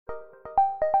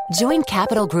Join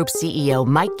Capital Group CEO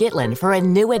Mike Gitlin for a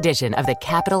new edition of the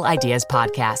Capital Ideas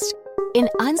Podcast. In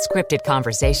unscripted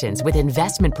conversations with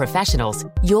investment professionals,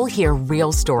 you'll hear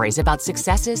real stories about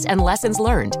successes and lessons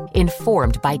learned,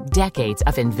 informed by decades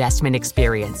of investment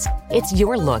experience. It's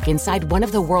your look inside one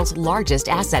of the world's largest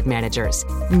asset managers.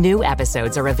 New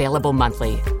episodes are available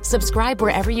monthly. Subscribe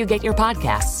wherever you get your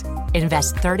podcasts.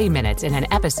 Invest 30 minutes in an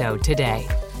episode today.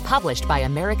 Published by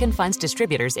American Funds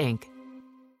Distributors, Inc.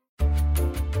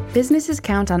 Businesses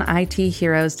count on IT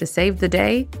heroes to save the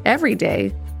day, every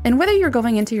day. And whether you're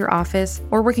going into your office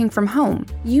or working from home,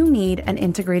 you need an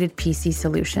integrated PC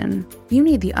solution. You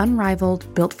need the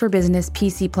unrivaled, built-for-business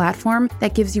PC platform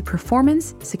that gives you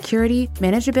performance, security,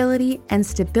 manageability, and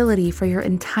stability for your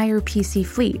entire PC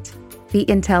fleet. The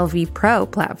Intel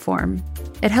vPro platform.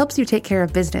 It helps you take care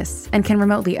of business and can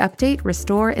remotely update,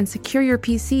 restore, and secure your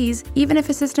PCs even if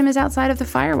a system is outside of the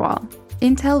firewall.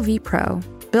 Intel vPro.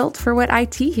 Built for what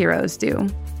IT heroes do.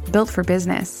 Built for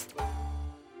business.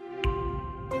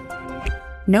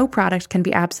 No product can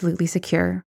be absolutely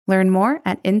secure. Learn more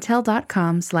at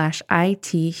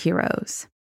intel.com/ITheroes.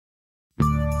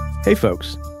 Hey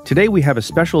folks, today we have a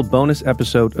special bonus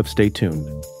episode of Stay Tuned.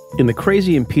 In the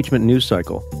crazy impeachment news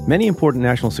cycle, many important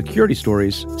national security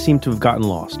stories seem to have gotten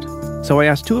lost. So I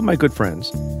asked two of my good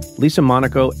friends, Lisa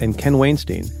Monaco and Ken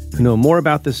Wainstein, who know more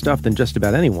about this stuff than just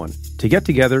about anyone, to get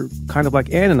together, kind of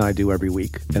like Ann and I do every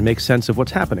week, and make sense of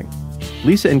what's happening.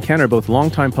 Lisa and Ken are both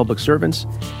longtime public servants,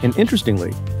 and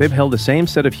interestingly, they've held the same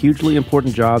set of hugely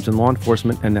important jobs in law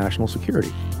enforcement and national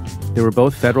security. They were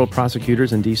both federal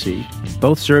prosecutors in D.C.,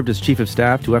 both served as chief of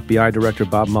staff to FBI Director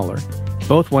Bob Mueller,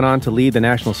 both went on to lead the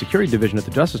National Security Division at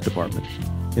the Justice Department.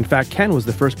 In fact, Ken was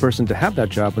the first person to have that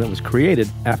job when it was created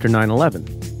after 9/11.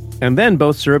 And then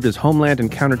both served as Homeland and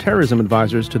Counterterrorism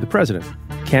advisors to the president,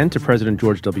 Ken to President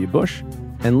George W. Bush,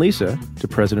 and Lisa to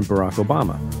President Barack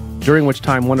Obama, during which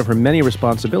time one of her many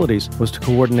responsibilities was to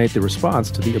coordinate the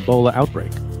response to the Ebola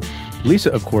outbreak. Lisa,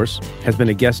 of course, has been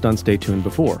a guest on Stay Tuned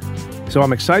before, so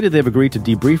I'm excited they've agreed to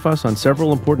debrief us on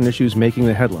several important issues making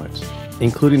the headlines,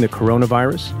 including the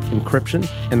coronavirus, encryption,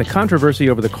 and the controversy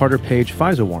over the Carter Page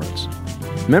FISA warrants.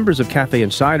 Members of Cafe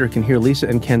Insider can hear Lisa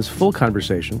and Ken's full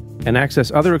conversation and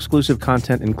access other exclusive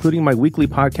content, including my weekly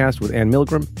podcast with Ann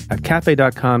Milgram at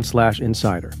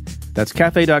cafe.com/insider. That's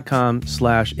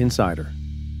cafe.com/insider.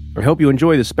 I hope you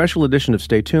enjoy this special edition of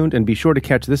Stay Tuned, and be sure to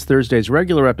catch this Thursday's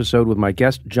regular episode with my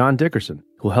guest, John Dickerson,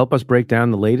 who will help us break down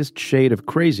the latest shade of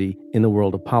crazy in the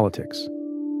world of politics.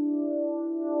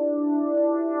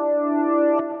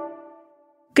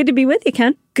 Good to be with you,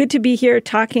 Ken. Good to be here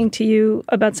talking to you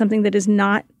about something that is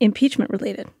not impeachment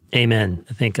related. Amen.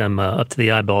 I think I'm up to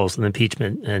the eyeballs in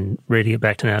impeachment and ready to get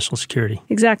back to national security.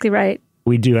 Exactly right.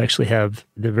 We do actually have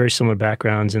the very similar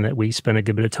backgrounds in that we spent a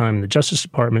good bit of time in the Justice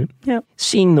Department,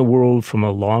 seeing the world from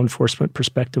a law enforcement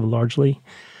perspective largely,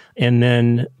 and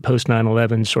then post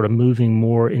 9/11 sort of moving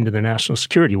more into the national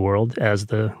security world as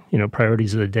the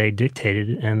priorities of the day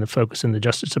dictated, and the focus in the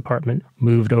Justice Department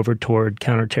moved over toward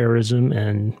counterterrorism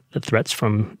and the threats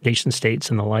from nation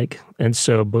states and the like. And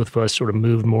so both of us sort of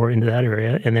moved more into that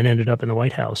area and then ended up in the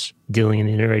White House dealing in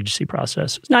the interagency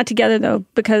process. Not together, though,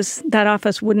 because that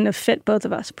office wouldn't have fit both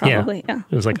of us, probably. Yeah.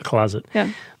 It was like a closet. Yeah.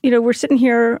 We're sitting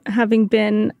here having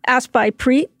been asked by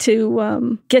Preet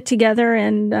to get together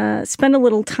and spend a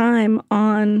little time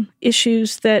on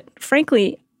issues that,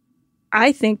 frankly,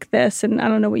 I think this, and I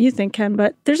don't know what you think, Ken,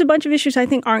 but there's a bunch of issues I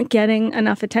think aren't getting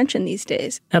enough attention these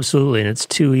days. Absolutely. And it's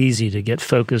too easy to get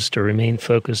focused or remain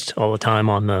focused all the time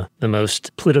on the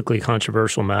most politically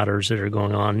controversial matters that are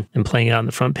going on and playing out in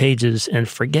the front pages, and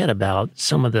forget about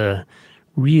some of the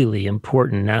really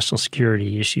important national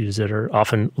security issues that are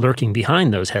often lurking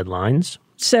behind those headlines.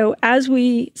 So as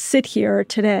we sit here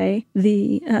today,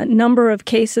 the number of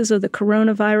cases of the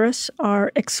coronavirus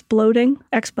are exploding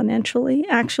exponentially,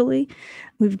 actually.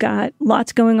 We've got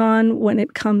lots going on when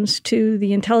it comes to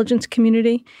the intelligence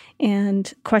community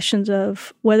and questions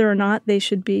of whether or not they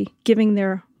should be giving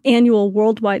their annual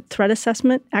worldwide threat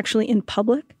assessment actually in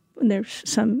public. And there's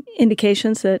some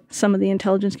indications that some of the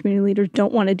intelligence community leaders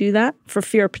don't want to do that for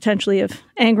fear potentially of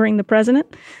angering the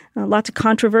president. Lots of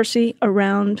controversy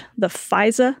around the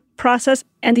FISA process,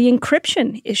 and the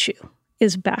encryption issue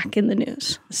is back in the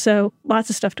news. So lots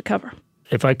of stuff to cover.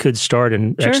 If I could start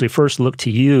and actually first look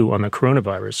to you on the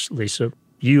coronavirus, Lisa.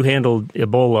 You handled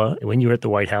Ebola when you were at the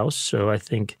White House, so I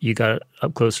think you got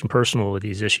up close and personal with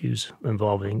these issues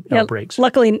involving outbreaks.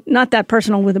 Luckily, not that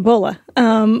personal with Ebola.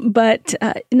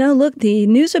 Look, the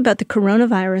news about the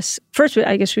coronavirus, first,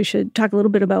 I guess we should talk a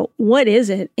little bit about what is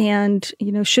it and,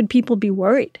 should people be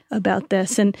worried about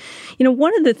this? And,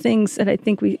 one of the things that I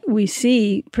think we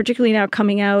see, particularly now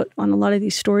coming out on a lot of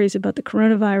these stories about the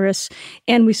coronavirus,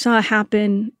 and we saw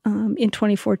happen in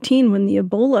 2014 when the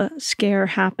Ebola scare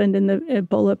happened and the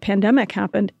Ebola pandemic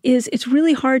happened, is it's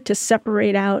really hard to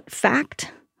separate out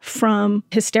fact from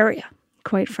hysteria,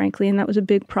 quite frankly. And that was a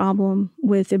big problem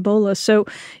with Ebola. So,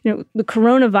 the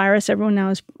coronavirus, everyone now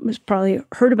has probably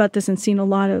heard about this and seen a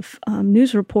lot of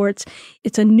news reports.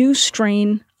 It's a new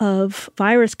strain of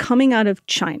virus coming out of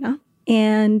China,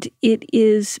 and it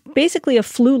is basically a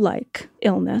flu-like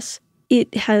illness.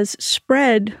 It has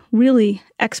spread really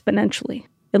exponentially.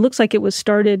 It looks like it was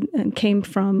started and came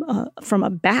from a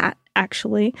bat,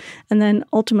 actually, and then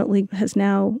ultimately has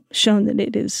now shown that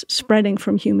it is spreading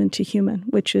from human to human,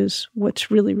 which is what's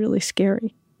really, really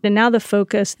scary. And now the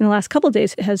focus in the last couple of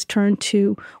days has turned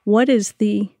to what is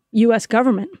the U.S.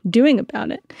 government doing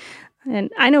about it?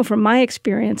 And I know from my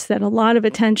experience that a lot of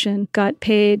attention got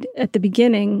paid at the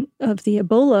beginning of the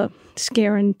Ebola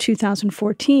scare in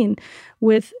 2014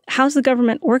 with how's the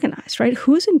government organized, right?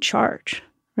 Who's in charge?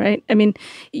 Right? I mean,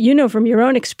 from your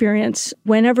own experience,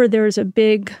 whenever there's a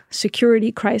big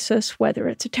security crisis, whether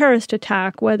it's a terrorist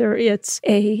attack, whether it's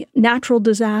a natural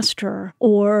disaster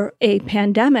or a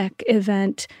pandemic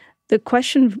event, the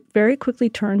question very quickly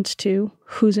turns to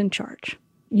who's in charge.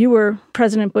 You were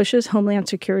President Bush's Homeland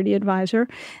Security advisor.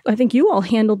 I think you all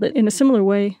handled it in a similar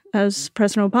way as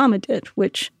President Obama did,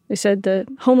 which they said the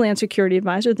Homeland Security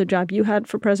advisor, the job you had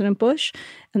for President Bush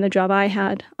and the job I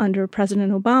had under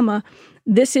President Obama,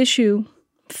 this issue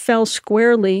fell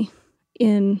squarely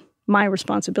in my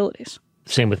responsibilities.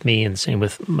 Same with me and same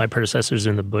with my predecessors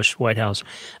in the Bush White House.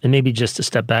 And maybe just to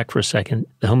step back for a second,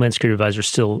 the Homeland Security Advisor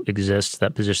still exists.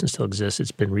 That position still exists.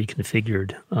 It's been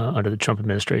reconfigured under the Trump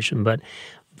administration. But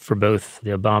for both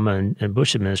the Obama and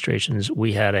Bush administrations,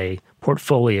 we had a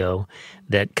portfolio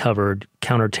that covered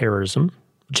counterterrorism,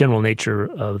 general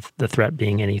nature of the threat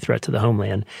being any threat to the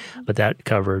homeland, but that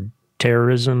covered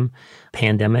terrorism,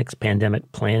 pandemics, pandemic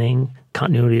planning,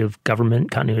 continuity of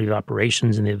government, continuity of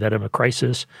operations in the event of a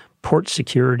crisis, port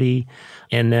security,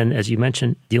 and then, as you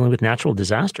mentioned, dealing with natural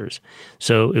disasters.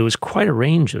 So it was quite a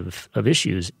range of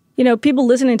issues. People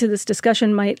listening to this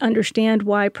discussion might understand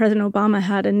why President Obama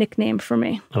had a nickname for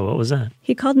me. Oh, what was that?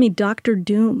 He called me Dr.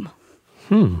 Doom.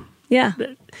 Yeah.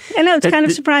 I know, it's kind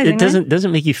of surprising. It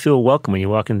doesn't make you feel welcome when you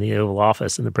walk in the Oval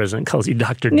Office and the president calls you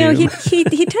Dr. Doom. No, he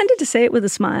tended to say it with a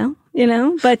smile,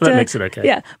 but that makes it okay.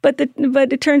 Yeah, but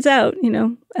it turns out,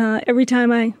 every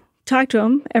time I talk to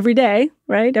him every day,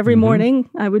 right? Every morning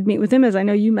I would meet with him, as I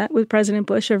know you met with President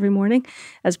Bush every morning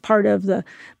as part of the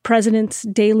president's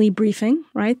daily briefing,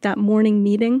 right? That morning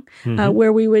meeting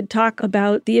where we would talk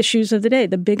about the issues of the day,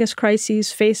 the biggest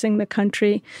crises facing the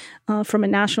country from a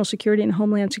national security and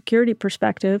homeland security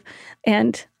perspective.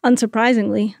 And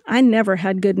unsurprisingly, I never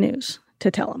had good news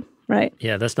to tell him. Right.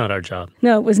 Yeah, that's not our job.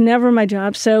 No, it was never my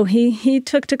job. So he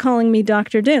took to calling me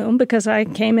Dr. Doom because I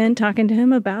came in talking to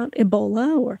him about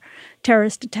Ebola or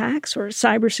terrorist attacks or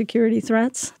cybersecurity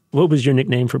threats. What was your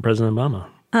nickname for President Obama?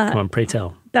 Come on, pray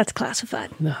tell. That's classified.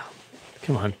 No.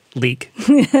 Come on, leak.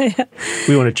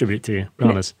 We want to tribute to you,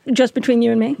 promise. Just between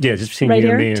you and me? Yeah, just between right you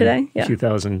and me today? and a few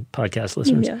thousand podcast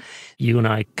listeners. Yeah. You and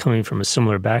I coming from a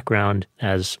similar background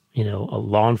as, a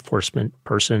law enforcement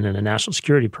person and a national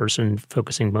security person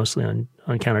focusing mostly on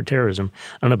counterterrorism.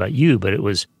 I don't know about you, but it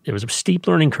was a steep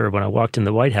learning curve when I walked in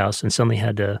the White House and suddenly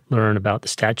had to learn about the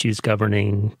statutes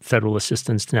governing federal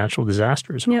assistance to natural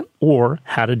disasters or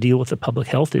how to deal with the public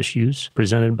health issues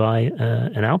presented by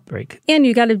an outbreak. And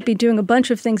you got to be doing a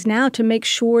bunch of things now to make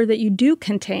sure that you do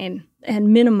contain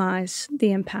and minimize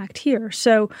the impact here.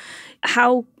 So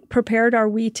how prepared are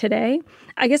we today?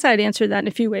 I guess I'd answer that in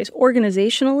a few ways.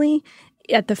 Organizationally,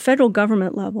 at the federal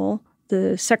government level,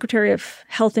 the Secretary of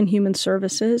Health and Human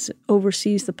Services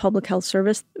oversees the public health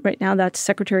service. Right now, that's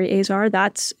Secretary Azar.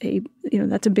 That's a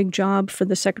big job for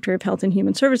the Secretary of Health and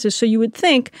Human Services. So you would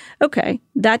think, okay,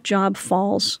 that job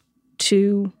falls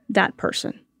to that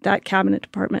person, that cabinet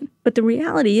department. But the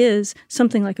reality is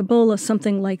something like Ebola,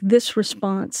 something like this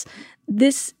response,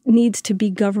 this needs to be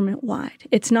government-wide.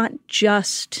 It's not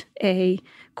just a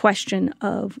question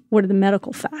of what are the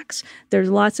medical facts. There's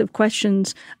lots of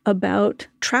questions about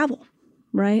travel,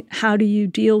 right? How do you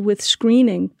deal with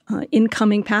screening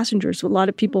incoming passengers. A lot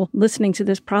of people listening to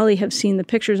this probably have seen the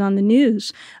pictures on the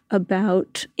news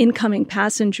about incoming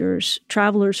passengers,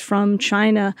 travelers from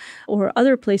China or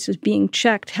other places being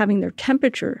checked, having their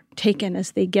temperature taken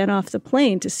as they get off the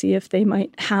plane to see if they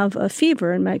might have a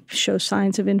fever and might show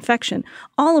signs of infection.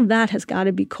 All of that has got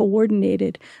to be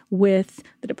coordinated with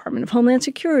the Department of Homeland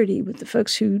Security, with the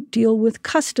folks who deal with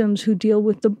customs, who deal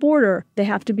with the border. They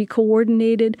have to be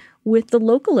coordinated with the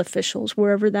local officials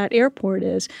wherever that airport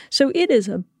is. So it is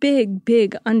a big,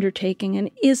 big undertaking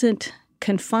and isn't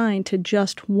confined to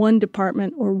just one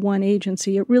department or one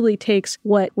agency. It really takes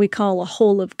what we call a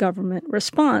whole of government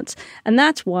response. And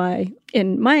that's why,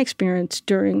 in my experience,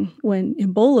 when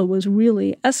Ebola was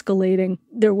really escalating,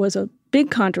 there was a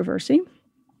big controversy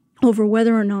over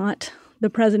whether or not the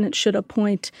president should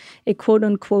appoint a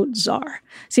quote-unquote czar.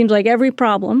 Seems like every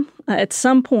problem at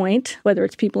some point, whether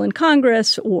it's people in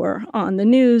Congress or on the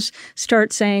news,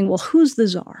 start saying, well, who's the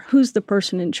czar? Who's the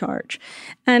person in charge?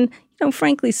 And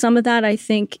frankly, some of that, I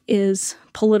think, is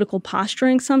political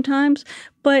posturing sometimes,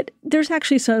 but there's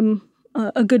actually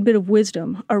a good bit of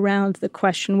wisdom around the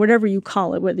question, whatever you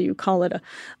call it, whether you call it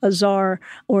a czar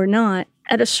or not.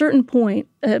 At a certain point,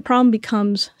 a problem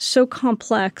becomes so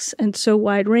complex and so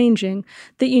wide-ranging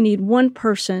that you need one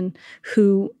person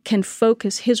who can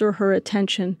focus his or her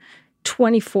attention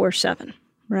 24/7.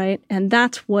 Right? And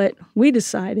that's what we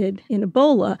decided in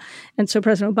Ebola. And so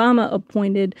President Obama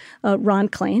appointed Ron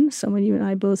Klain, someone you and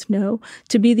I both know,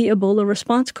 to be the Ebola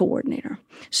response coordinator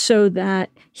so that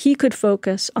he could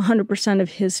focus 100% of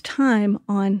his time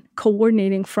on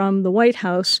coordinating from the White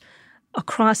House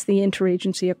across the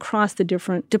interagency, across the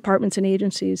different departments and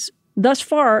agencies. Thus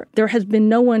far, there has been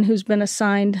no one who's been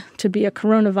assigned to be a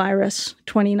coronavirus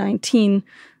 2019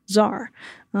 czar.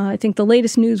 I think the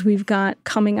latest news we've got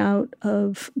coming out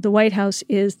of the White House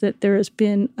is that there has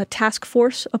been a task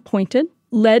force appointed,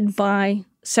 led by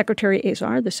Secretary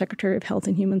Azar, the Secretary of Health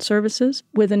and Human Services,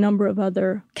 with a number of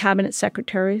other cabinet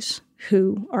secretaries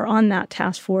who are on that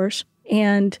task force,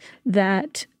 and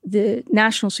that the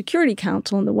National Security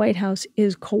Council in the White House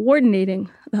is coordinating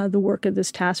the work of this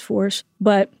task force,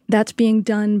 but that's being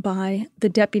done by the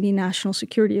Deputy National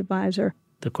Security Advisor.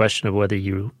 The question of whether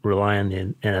you rely on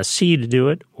the NSC to do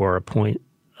it or appoint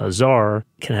a czar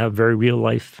can have very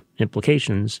real-life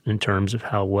implications in terms of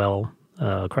how well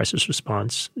crisis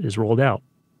response is rolled out.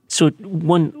 So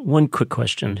one quick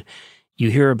question.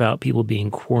 You hear about people being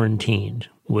quarantined,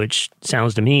 which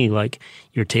sounds to me like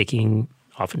you're taking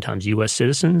oftentimes U.S.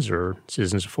 citizens or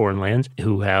citizens of foreign lands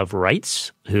who have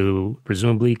rights, who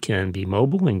presumably can be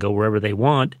mobile and go wherever they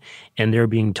want, and they're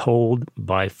being told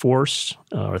by force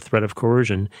or threat of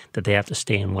coercion that they have to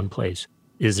stay in one place.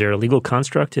 Is there a legal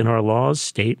construct in our laws,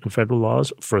 state and federal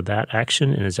laws, for that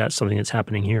action, and is that something that's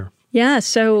happening here? Yeah,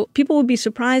 so people would be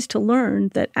surprised to learn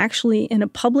that actually in a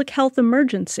public health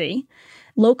emergency,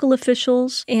 local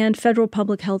officials and federal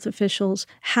public health officials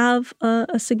have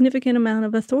a significant amount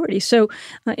of authority. So,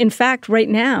 in fact, right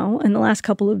now, in the last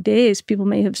couple of days, people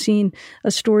may have seen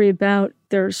a story about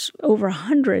there's over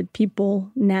 100 people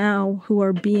now who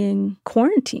are being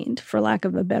quarantined, for lack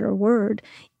of a better word,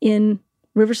 in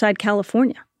Riverside,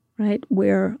 California, right,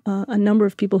 where a number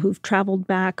of people who've traveled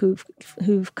back,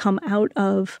 who've come out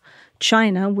of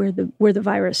China, where the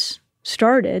virus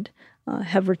started,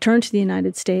 have returned to the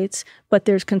United States, but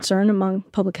there's concern among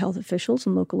public health officials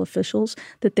and local officials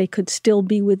that they could still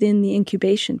be within the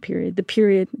incubation period. The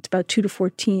period, it's about 2 to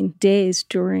 14 days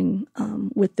during,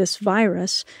 with this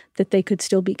virus, that they could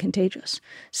still be contagious.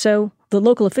 So the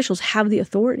local officials have the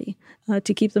authority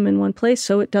to keep them in one place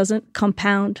so it doesn't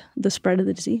compound the spread of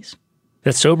the disease.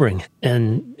 That's sobering.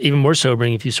 And even more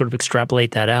sobering if you sort of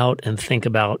extrapolate that out and think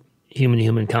about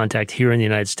human-to-human contact here in the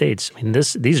United States. I mean,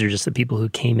 these are just the people who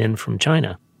came in from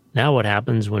China. Now what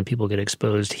happens when people get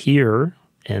exposed here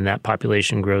and that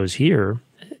population grows here?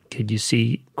 Could you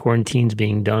see quarantines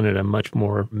being done at a much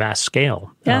more mass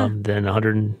scale than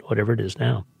 100 and whatever it is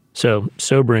now? So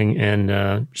sobering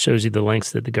and shows you the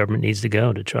lengths that the government needs to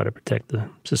go to try to protect the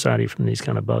society from these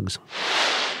kind of bugs.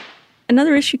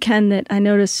 Another issue, Ken, that I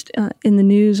noticed in the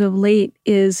news of late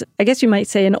is, I guess you might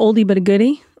say, an oldie but a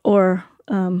goodie, or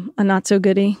a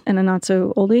not-so-goodie and a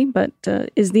not-so-oldie, but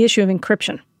is the issue of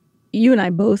encryption. You and I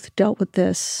both dealt with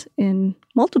this in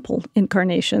multiple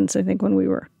incarnations. I think when we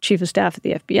were chief of staff at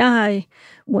the FBI,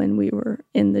 when we were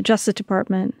in the Justice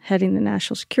Department, heading the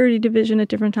National Security Division at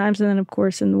different times, and then, of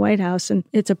course, in the White House. And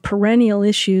it's a perennial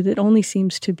issue that only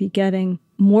seems to be getting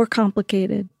more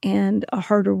complicated and a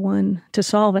harder one to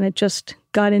solve. And it just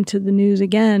got into the news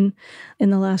again in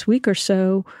the last week or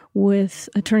so with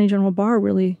Attorney General Barr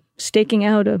really staking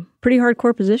out a pretty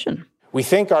hardcore position. We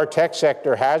think our tech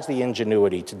sector has the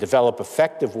ingenuity to develop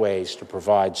effective ways to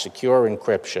provide secure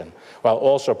encryption while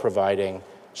also providing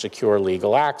secure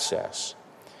legal access.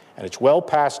 And it's well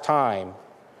past time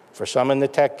for some in the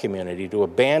tech community to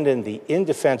abandon the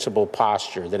indefensible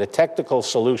posture that a technical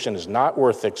solution is not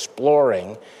worth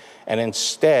exploring and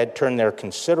instead turn their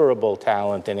considerable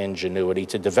talent and ingenuity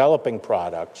to developing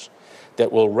products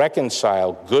that will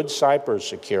reconcile good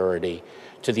cybersecurity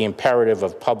to the imperative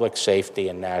of public safety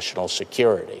and national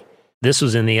security. This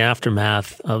was in the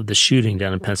aftermath of the shooting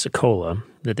down in Pensacola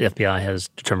that the FBI has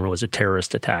determined was a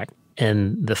terrorist attack.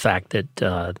 And the fact that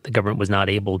the government was not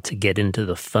able to get into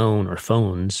the phone or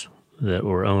phones that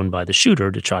were owned by the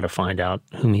shooter to try to find out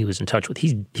whom he was in touch with.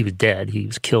 He was dead. He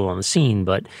was killed on the scene.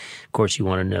 But, of course, you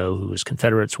want to know who his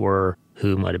Confederates were,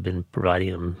 who might have been providing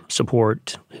him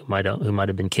support, who might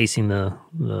have been casing the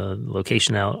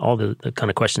location out, all the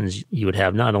kind of questions you would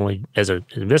have not only as an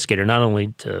investigator, not only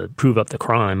to prove up the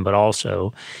crime, but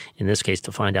also, in this case,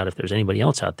 to find out if there's anybody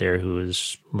else out there who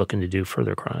is looking to do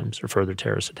further crimes or further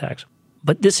terrorist attacks.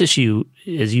 But this issue,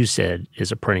 as you said,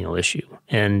 is a perennial issue,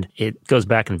 and it goes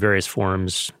back in various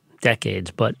forms, decades.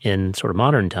 But in sort of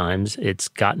modern times, it's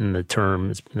gotten the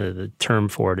term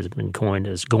for it has been coined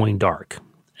as going dark.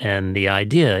 And the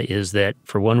idea is that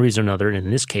for one reason or another, and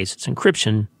in this case it's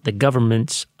encryption, the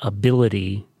government's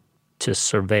ability to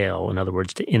surveil, in other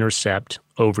words, to intercept,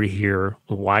 overhear,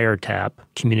 wiretap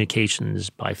communications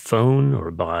by phone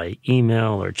or by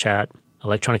email or chat,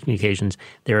 electronic communications,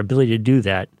 their ability to do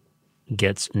that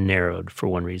gets narrowed for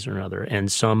one reason or another. And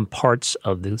some parts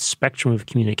of the spectrum of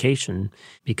communication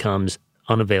becomes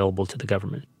unavailable to the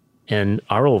government. And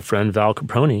our old friend Val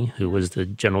Caproni, who was the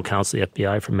general counsel of the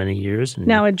FBI for many years. And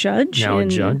now a judge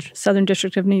in Southern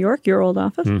District of New York, your old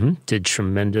office. Mm-hmm. Did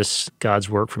tremendous God's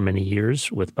work for many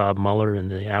years with Bob Mueller in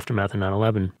the aftermath of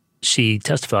 9/11. She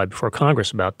testified before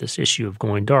Congress about this issue of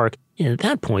going dark. And at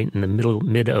that point, in the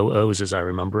mid-00s, as I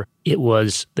remember, it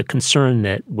was the concern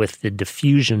that with the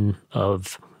diffusion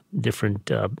of different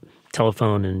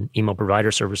telephone and email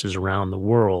provider services around the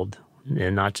world,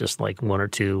 and not just like one or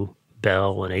two,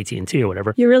 Bell and AT&T or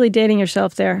whatever. You're really dating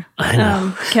yourself there, I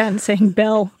know. Ken, saying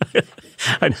Bell.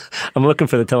 I'm looking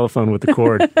for the telephone with the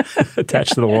cord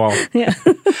attached to the wall. Yeah.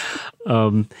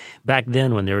 Back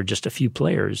then, when there were just a few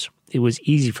players, it was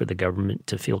easy for the government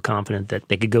to feel confident that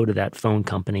they could go to that phone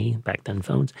company, back then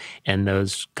phones, and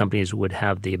those companies would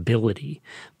have the ability,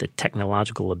 the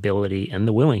technological ability and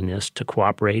the willingness to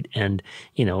cooperate. And,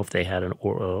 you know, if they had a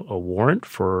warrant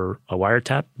for a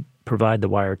wiretap, provide the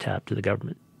wiretap to the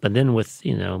government. But then with,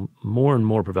 you know, more and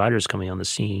more providers coming on the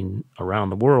scene around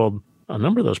the world, a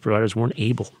number of those providers weren't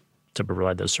able to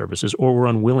provide those services or were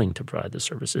unwilling to provide those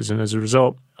services. And as a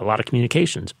result, a lot of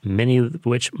communications, many of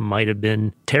which might have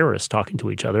been terrorists talking to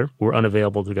each other, were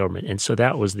unavailable to the government. And so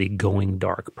that was the going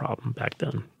dark problem back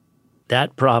then.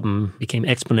 That problem became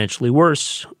exponentially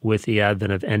worse with the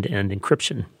advent of end-to-end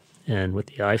encryption. And with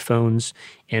the iPhones,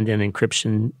 end-to-end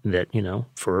encryption that, you know,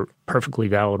 for perfectly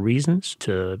valid reasons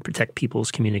to protect people's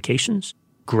communications,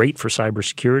 great for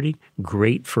cybersecurity,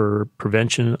 great for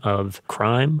prevention of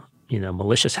crime, you know,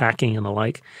 malicious hacking and the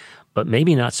like, but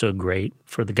maybe not so great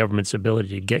for the government's ability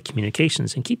to get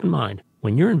communications. And keep in mind,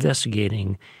 when you're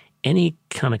investigating any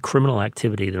kind of criminal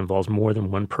activity that involves more than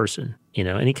one person, you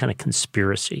know, any kind of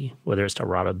conspiracy, whether it's to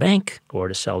rob a bank or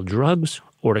to sell drugs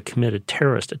or to commit a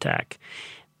terrorist attack,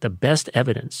 the best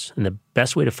evidence and the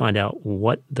best way to find out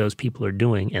what those people are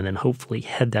doing and then hopefully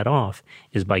head that off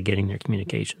is by getting their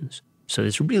communications. So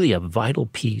it's really a vital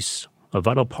piece, a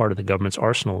vital part of the government's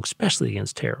arsenal, especially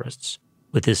against terrorists.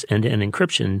 With this end-to-end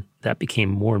encryption, that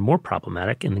became more and more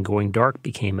problematic, and then going dark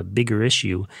became a bigger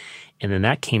issue. And then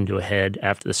that came to a head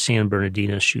after the San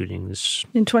Bernardino shootings.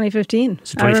 In 2015.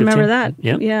 I remember that.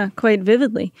 Yep. Yeah, quite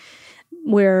vividly,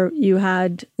 where you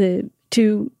had the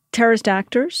two terrorist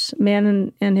actors,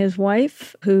 man and his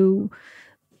wife, who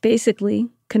basically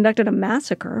conducted a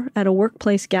massacre at a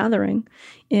workplace gathering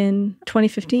in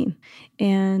 2015.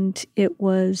 And it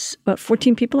was about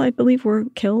 14 people, I believe, were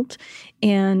killed.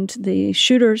 And the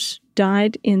shooters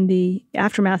died in the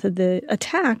aftermath of the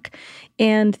attack.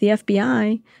 And the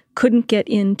FBI couldn't get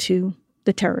into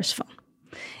the terrorist phone.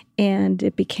 And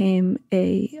it became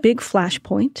a big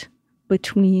flashpoint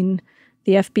between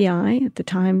the FBI, at the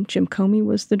time Jim Comey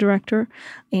was the director,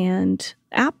 and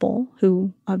Apple,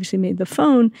 who obviously made the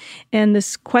phone, and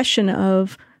this question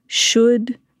of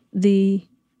should the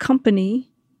company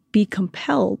be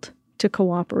compelled to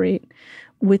cooperate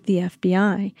with the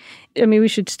FBI? I mean, we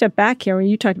should step back here. When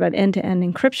you talked about end-to-end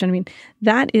encryption, I mean,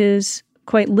 that is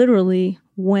quite literally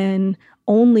when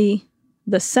only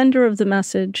the sender of the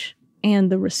message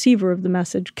and the receiver of the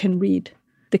message can read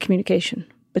the communication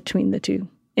between the two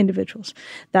individuals.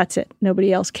 That's it.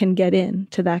 Nobody else can get in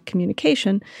to that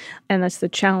communication. And that's the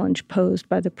challenge posed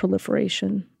by the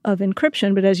proliferation of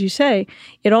encryption. But as you say,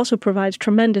 it also provides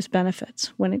tremendous benefits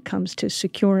when it comes to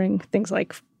securing things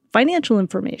like financial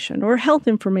information or health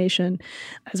information,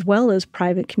 as well as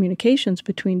private communications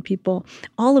between people,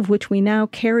 all of which we now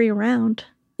carry around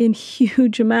in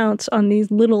huge amounts on these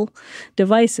little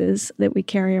devices that we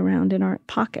carry around in our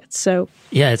pockets. So,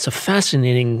 yeah, it's a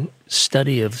fascinating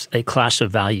study of a clash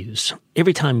of values.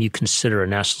 Every time you consider a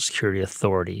national security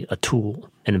authority a tool,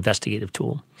 an investigative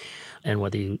tool, and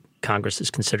whether Congress is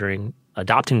considering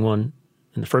adopting one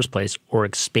in the first place or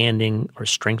expanding or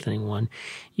strengthening one,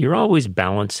 you're always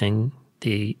balancing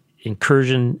the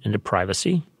incursion into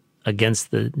privacy against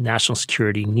the national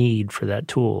security need for that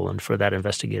tool and for that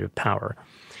investigative power.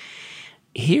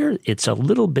 Here, it's a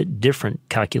little bit different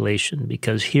calculation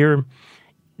because here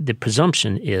the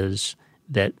presumption is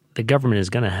that the government is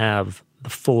going to have the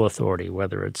full authority,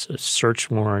 whether it's a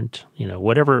search warrant,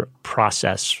 whatever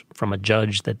process from a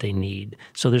judge that they need.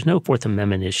 So there's no Fourth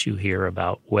Amendment issue here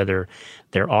about whether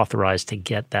they're authorized to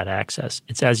get that access.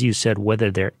 It's, as you said,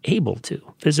 whether they're able to,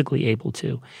 physically able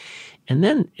to. And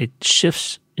then it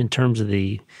shifts in terms of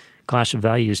the clash of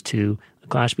values to a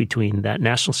clash between that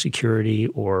national security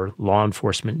or law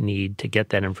enforcement need to get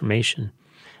that information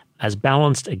as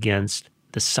balanced against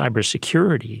the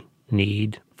cybersecurity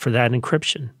need for that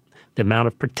encryption, the amount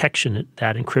of protection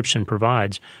that encryption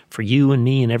provides for you and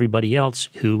me and everybody else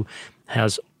who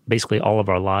has basically all of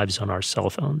our lives on our cell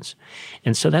phones.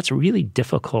 And so that's a really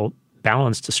difficult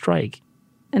balance to strike.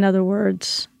 In other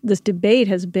words, this debate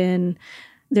has been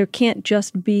there can't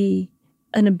just be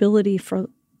an ability for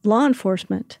law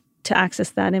enforcement to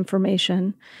access that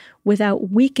information without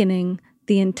weakening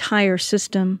the entire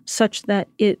system such that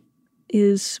it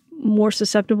is more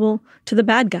susceptible to the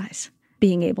bad guys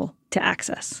being able to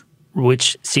access.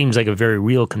 Which seems like a very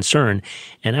real concern.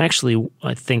 And actually,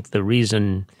 I think the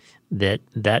reason that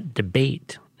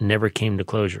debate never came to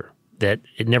closure, that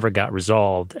it never got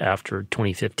resolved after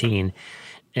 2015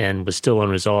 and was still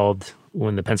unresolved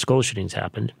when the Pensacola shootings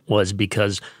happened, was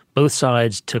because both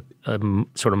sides took a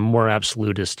sort of more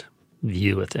absolutist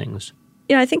view of things.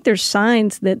 I think there's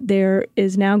signs that there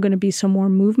is now going to be some more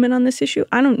movement on this issue.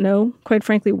 I don't know, quite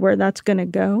frankly, where that's going to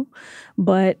go.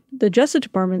 But the Justice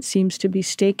Department seems to be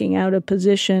staking out a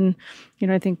position.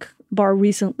 I think Barr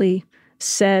recently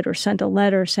said or sent a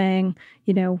letter saying,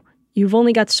 you've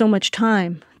only got so much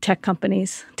time, tech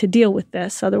companies, to deal with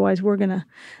this. Otherwise, we're going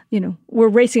to, we're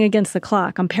racing against the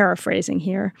clock. I'm paraphrasing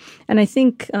here. And I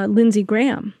think Lindsey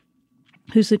Graham,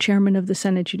 who's the chairman of the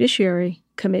Senate Judiciary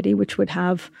Committee, which would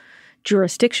have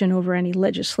jurisdiction over any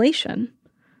legislation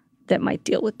that might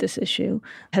deal with this issue,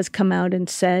 has come out and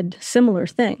said similar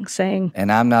things, saying,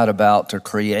 and I'm not about to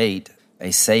create a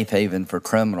safe haven for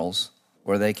criminals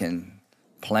where they can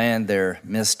plan their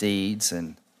misdeeds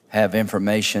and have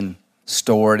information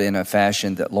stored in a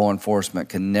fashion that law enforcement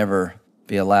can never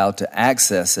be allowed to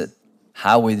access it.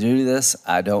 How we do this,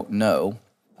 I don't know.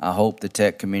 I hope the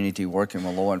tech community working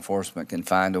with law enforcement can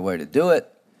find a way to do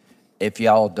it. If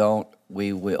y'all don't,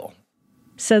 we will.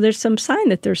 So there's some sign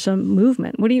that there's some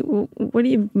movement. What do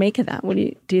you make of that?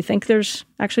 Do you think there's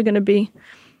actually going to be?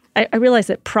 I realize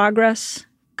that progress,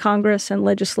 Congress, and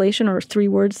legislation are three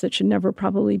words that should never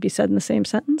probably be said in the same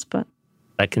sentence. But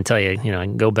I can tell you, I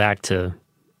can go back to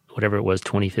whatever it was,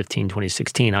 2015,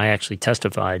 2016. I actually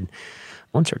testified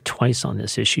once or twice on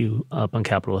this issue up on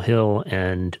Capitol Hill,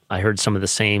 and I heard some of the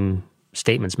same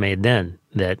statements made then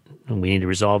that we need to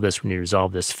resolve this, we need to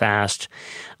resolve this fast,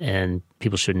 and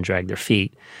people shouldn't drag their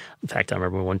feet. In fact, I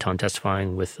remember one time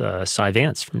testifying with Cy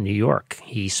Vance from New York.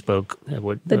 He spoke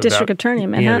the district attorney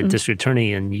in Manhattan. Yeah, the district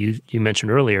attorney, and you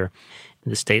mentioned earlier,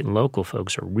 the state and local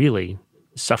folks are really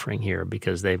suffering here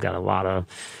because they've got a lot of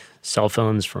cell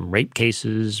phones from rape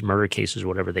cases, murder cases,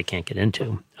 whatever they can't get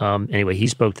into. Anyway, he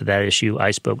spoke to that issue.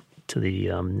 I spoke to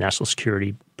the national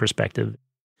security perspective.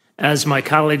 As my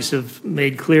colleagues have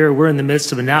made clear, we're in the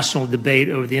midst of a national debate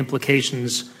over the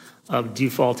implications of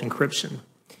default encryption.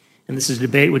 And this is a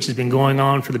debate which has been going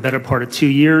on for the better part of 2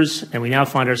 years, and we now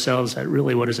find ourselves at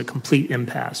really what is a complete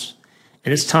impasse.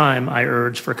 And it's time, I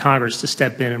urge, for Congress to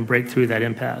step in and break through that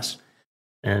impasse.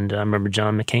 And I remember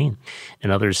John McCain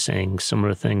and others saying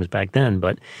similar things back then,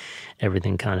 but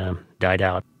everything kind of died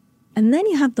out. And then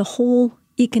you have the whole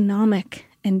economic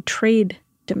and trade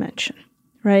dimension,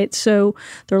 right? So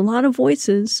there are a lot of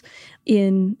voices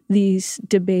in these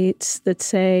debates that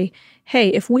say, hey,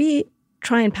 if we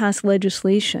try and pass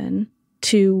legislation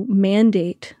to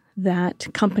mandate that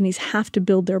companies have to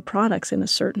build their products in a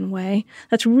certain way,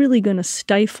 that's really going to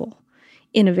stifle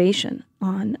innovation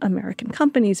on American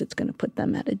companies. It's going to put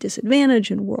them at a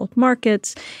disadvantage in world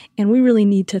markets. And we really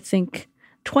need to think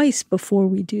twice before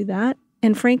we do that.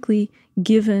 And frankly,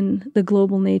 given the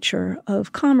global nature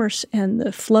of commerce and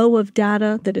the flow of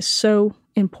data that is so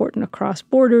important across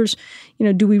borders,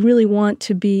 do we really want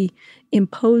to be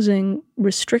imposing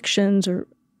restrictions or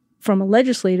from a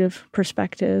legislative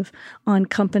perspective on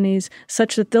companies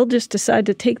such that they'll just decide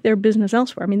to take their business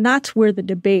elsewhere? I mean, that's where the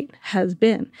debate has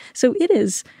been. So it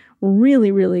is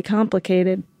really, really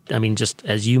complicated. I mean, just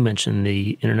as you mentioned,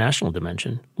 the international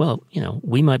dimension, well,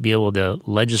 we might be able to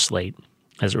legislate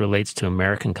as it relates to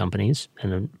American companies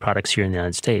and the products here in the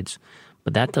United States,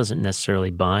 but that doesn't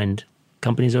necessarily bind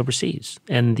companies overseas.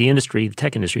 And the industry, the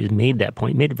tech industry, has made that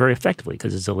point, made it very effectively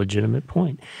because it's a legitimate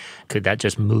point. Could that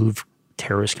just move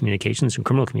terrorist communications and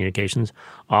criminal communications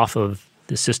off of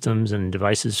the systems and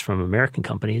devices from American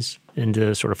companies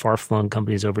into sort of far-flung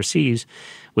companies overseas,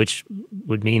 which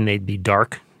would mean they'd be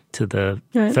dark to the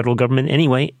federal government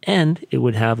anyway, and it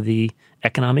would have the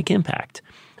economic impact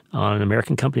on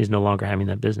American companies no longer having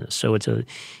that business. So it's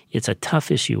a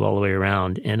tough issue all the way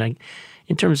around. And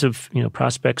in terms of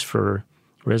prospects for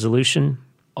resolution,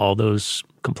 all those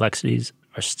complexities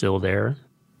are still there.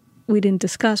 We didn't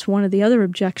discuss one of the other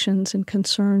objections and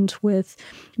concerns with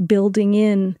building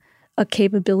in a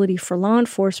capability for law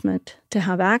enforcement to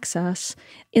have access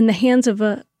in the hands of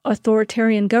an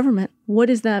authoritarian government. What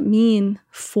does that mean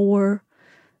for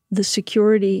the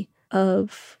security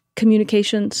of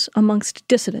communications amongst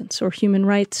dissidents or human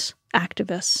rights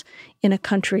activists in a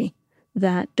country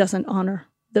that doesn't honor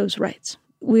those rights?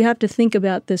 We have to think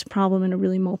about this problem in a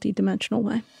really multidimensional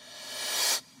way.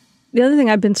 The other thing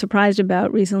I've been surprised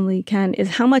about recently, Ken, is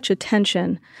how much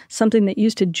attention something that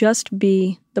used to just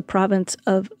be the province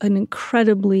of an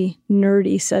incredibly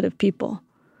nerdy set of people,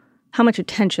 how much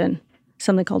attention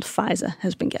something called FISA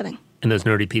has been getting. And those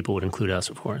nerdy people would include us,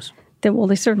 of course.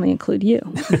 They certainly include you.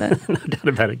 But. No doubt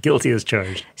about it. Guilty as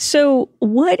charged. So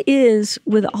what is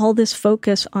with all this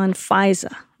focus on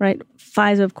FISA, right?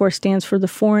 FISA, of course, stands for the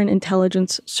Foreign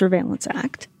Intelligence Surveillance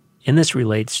Act. And this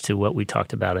relates to what we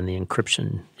talked about in the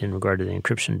encryption, in regard to the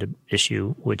encryption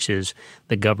issue, which is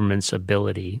the government's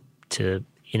ability to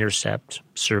intercept,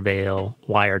 surveil,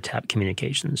 wiretap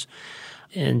communications.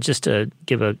 And just to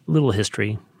give a little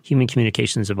history, human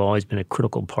communications have always been a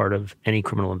critical part of any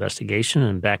criminal investigation.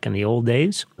 And back in the old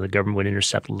days, the government would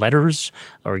intercept letters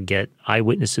or get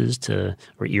eyewitnesses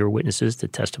or ear witnesses to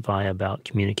testify about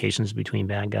communications between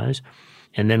bad guys.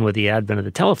 And then with the advent of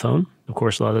the telephone, of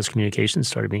course, a lot of those communications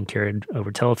started being carried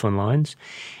over telephone lines.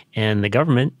 And the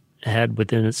government had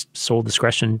within its sole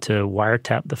discretion to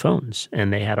wiretap the phones.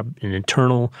 And they had an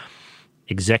internal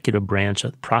executive branch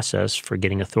process for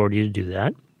getting authority to do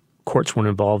that. Courts weren't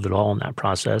involved at all in that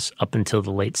process up until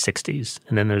the late 60s.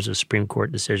 And then there's a Supreme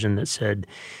Court decision that said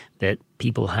that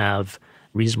people have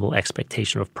reasonable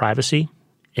expectation of privacy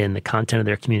in the content of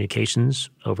their communications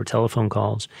over telephone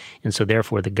calls. And so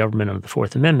therefore the government under the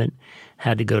Fourth Amendment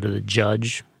had to go to the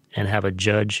judge and have a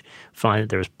judge find that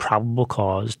there was probable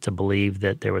cause to believe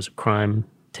that there was a crime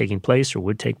taking place or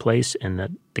would take place and that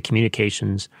the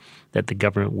communications that the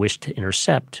government wished to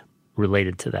intercept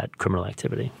related to that criminal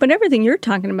activity. But everything you're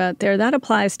talking about there, that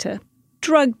applies to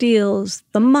drug deals,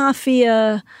 the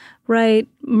mafia, right?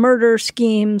 Murder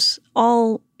schemes,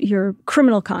 all your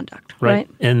criminal conduct, right?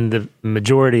 And the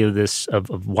majority of this, of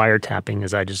wiretapping,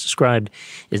 as I just described,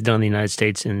 is done in the United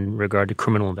States in regard to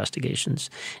criminal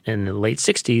investigations. In the late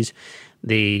 60s,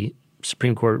 the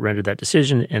Supreme Court rendered that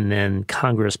decision, and then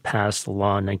Congress passed the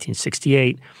law in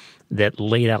 1968 that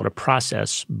laid out a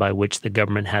process by which the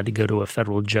government had to go to a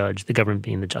federal judge, the government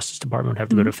being the Justice Department, would have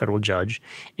to go to a federal judge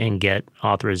and get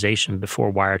authorization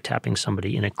before wiretapping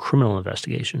somebody in a criminal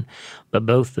investigation. But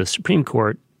both the Supreme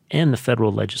Court and the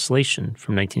federal legislation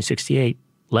from 1968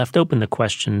 left open the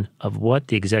question of what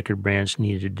the executive branch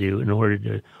needed to do in order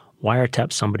to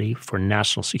wiretap somebody for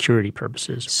national security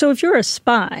purposes. So if you're a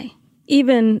spy,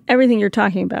 even everything you're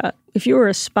talking about, if you were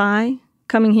a spy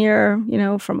coming here,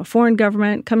 from a foreign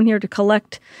government, coming here to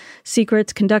collect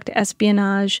secrets, conduct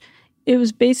espionage, it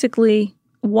was basically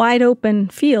wide open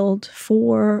field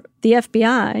for the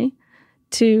FBI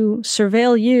to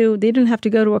surveil you. They didn't have to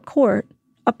go to a court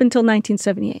up until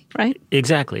 1978, right?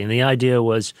 Exactly. And the idea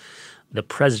was the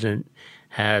president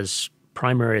has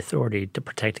primary authority to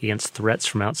protect against threats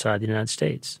from outside the United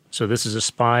States. So this is a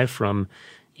spy from,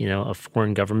 a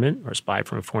foreign government or a spy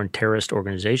from a foreign terrorist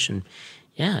organization.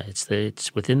 Yeah,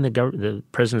 it's within the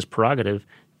president's prerogative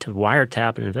to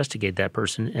wiretap and investigate that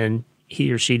person, and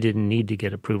he or she didn't need to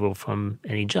get approval from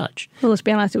any judge. Well, let's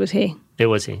be honest, it was he. It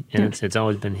was he, and it's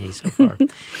always been he so far.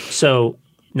 So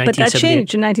But that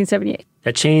changed in 1978.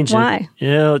 That changed. Why?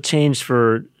 It changed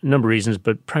for a number of reasons,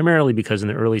 but primarily because in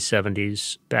the early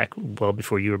 70s, back well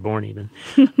before you were born even,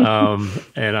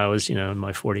 and I was, in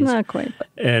my 40s. Not quite. But.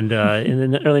 And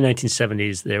in the early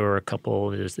 1970s, there were a couple,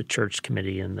 there's the Church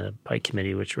Committee and the Pike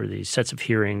Committee, which were these sets of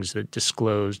hearings that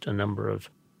disclosed a number of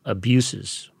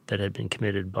abuses that had been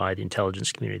committed by the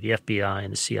intelligence community, the FBI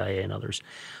and the CIA and others,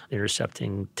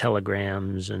 intercepting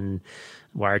telegrams and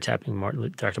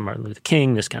wiretapping Dr. Martin Luther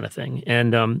King, this kind of thing.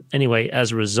 And anyway,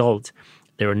 as a result,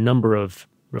 there were a number of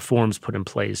reforms put in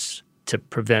place to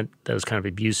prevent those kind of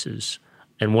abuses.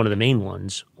 And one of the main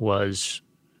ones was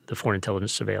the Foreign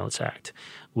Intelligence Surveillance Act,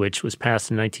 which was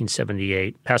passed in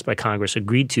 1978, passed by Congress,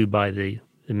 agreed to by the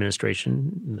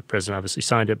administration. The president obviously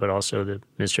signed it, but also the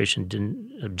administration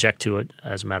didn't object to it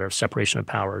as a matter of separation of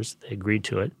powers. They agreed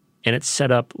to it. And it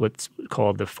set up what's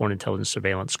called the Foreign Intelligence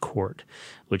Surveillance Court,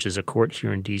 which is a court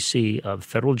here in D.C. of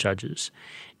federal judges.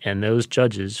 And those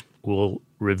judges will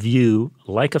review,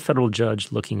 like a federal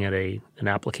judge looking at an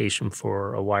application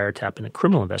for a wiretap in a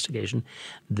criminal investigation,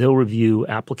 they'll review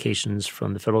applications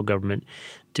from the federal government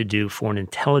to do foreign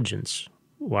intelligence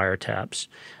wiretaps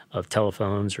of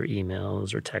telephones or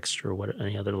emails or text or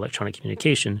any other electronic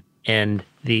communication. And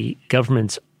the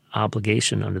government's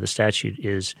obligation under the statute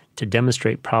is to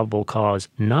demonstrate probable cause,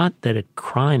 not that a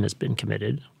crime has been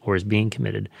committed or is being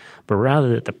committed, but rather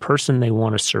that the person they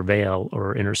want to surveil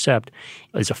or intercept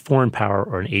is a foreign power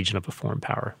or an agent of a foreign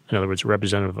power. In other words, a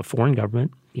representative of a foreign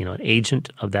government, an agent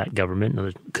of that government. In other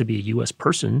words, it could be a U.S.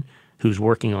 person who's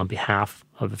working on behalf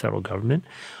of the federal government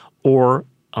or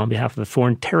on behalf of a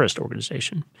foreign terrorist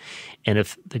organization. And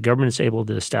if the government is able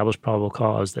to establish probable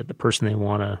cause that the person they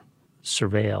want to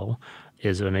surveil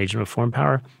is an agent of foreign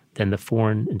power, then the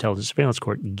Foreign Intelligence Surveillance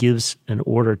Court gives an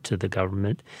order to the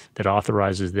government that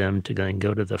authorizes them to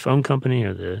go to the phone company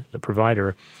or the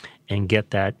provider and get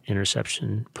that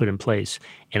interception put in place.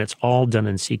 And it's all done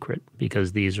in secret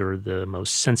because these are the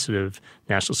most sensitive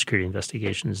national security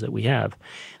investigations that we have.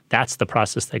 That's the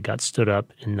process that got stood up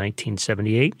in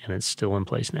 1978, and it's still in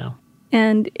place now.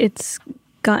 And it's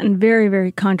gotten very,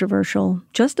 very controversial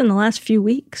just in the last few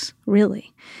weeks,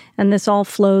 really. And this all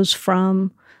flows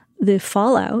from the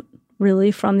fallout,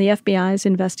 really, from the FBI's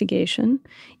investigation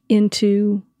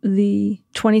into the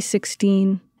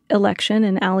 2016 election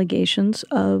and allegations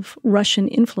of Russian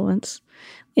influence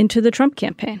into the Trump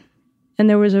campaign. And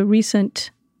there was a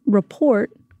recent report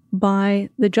by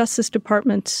the Justice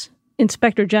Department's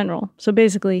Inspector General, so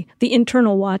basically the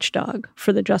internal watchdog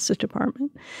for the Justice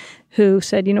Department, who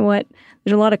said, you know what,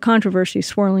 there's a lot of controversy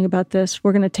swirling about this.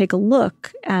 We're going to take a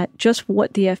look at just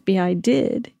what the FBI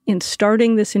did in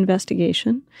starting this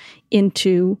investigation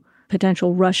into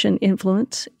potential Russian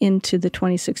influence into the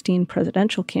 2016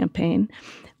 presidential campaign,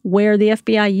 where the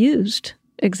FBI used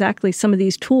exactly some of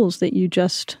these tools that you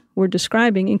just were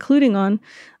describing, including on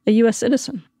a U.S.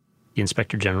 citizen. The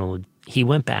Inspector General, he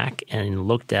went back and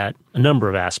looked at a number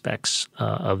of aspects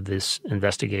of this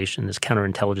investigation, this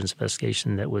counterintelligence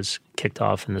investigation that was kicked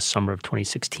off in the summer of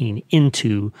 2016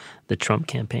 into the Trump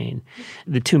campaign.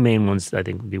 The two main ones that I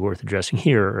think would be worth addressing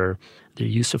here are the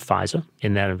use of FISA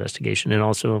in that investigation and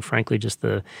also, frankly, just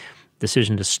the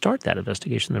decision to start that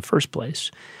investigation in the first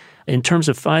place. In terms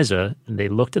of FISA, they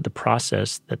looked at the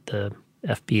process that the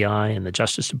FBI and the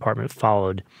Justice Department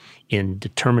followed in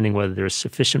determining whether there is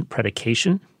sufficient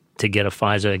predication to get a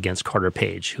FISA against Carter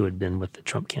Page, who had been with the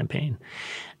Trump campaign.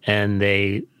 And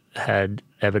they had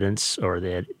evidence or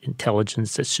they had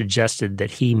intelligence that suggested that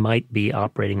he might be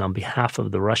operating on behalf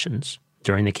of the Russians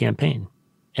during the campaign.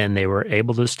 And they were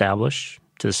able to establish,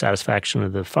 to the satisfaction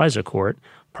of the FISA court,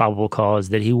 probable cause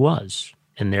that he was,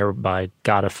 and thereby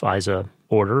got a FISA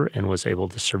order and was able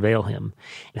to surveil him.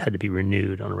 It had to be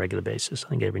renewed on a regular basis, I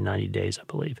think every 90 days, I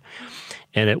believe.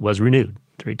 And it was renewed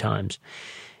 3 times.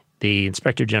 The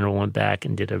Inspector General went back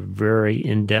and did a very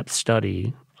in-depth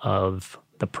study of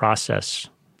the process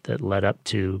that led up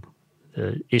to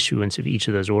the issuance of each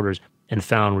of those orders and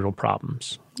found real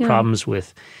problems. Yeah. Problems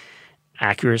with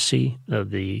accuracy of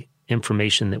the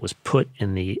information that was put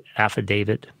in the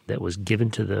affidavit that was given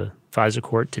to the FISA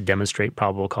court to demonstrate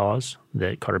probable cause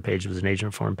that Carter Page was an agent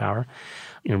of foreign power.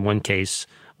 In one case,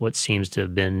 what seems to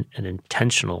have been an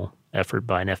intentional effort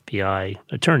by an FBI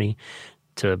attorney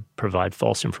to provide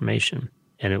false information.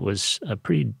 And it was a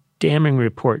pretty damning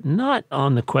report, not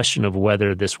on the question of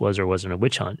whether this was or wasn't a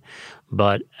witch hunt,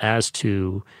 but as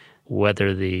to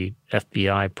whether the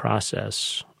FBI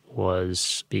process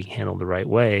was being handled the right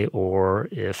way or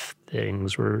if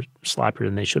things were sloppier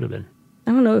than they should have been.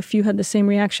 I don't know if you had the same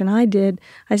reaction I did.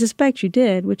 I suspect you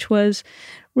did, which was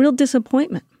real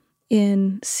disappointment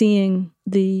in seeing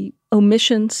the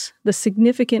omissions, the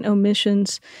significant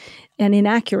omissions and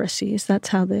inaccuracies. That's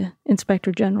how the Inspector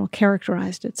General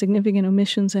characterized it, significant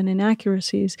omissions and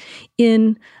inaccuracies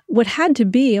in what had to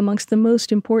be amongst the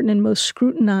most important and most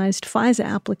scrutinized FISA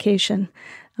application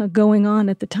going on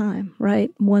at the time,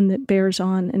 right? One that bears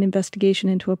on an investigation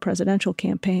into a presidential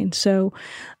campaign. So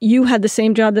you had the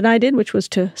same job that I did, which was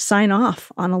to sign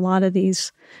off on a lot of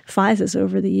these FISAs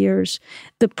over the years.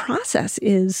 The process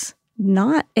is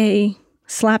not a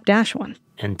slapdash one.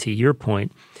 And to your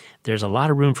point, there's a lot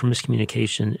of room for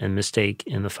miscommunication and mistake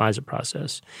in the FISA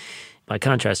process. By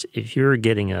contrast, if you're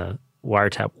getting a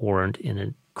wiretap warrant in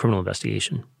a criminal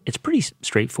investigation, it's pretty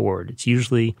straightforward. It's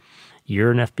usually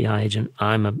you're an FBI agent,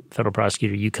 I'm a federal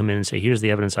prosecutor, you come in and say, here's the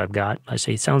evidence I've got. I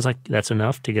say, sounds like that's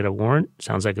enough to get a warrant.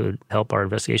 Sounds like it would help our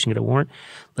investigation get a warrant.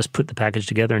 Let's put the package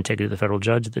together and take it to the federal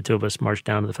judge. The two of us march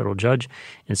down to the federal judge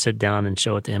and sit down and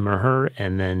show it to him or her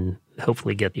and then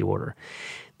hopefully get the order.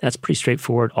 That's pretty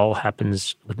straightforward. All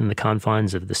happens within the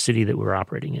confines of the city that we're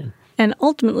operating in. And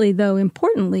ultimately, though,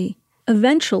 importantly,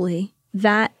 eventually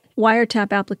that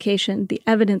wiretap application, the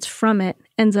evidence from it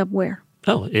ends up where?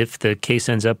 Oh, if the case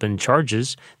ends up in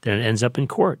charges, then it ends up in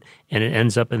court, and it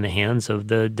ends up in the hands of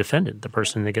the defendant, the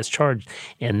person that gets charged.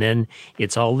 And then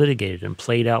it's all litigated and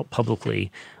played out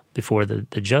publicly before the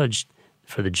judge,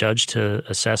 for the judge to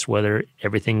assess whether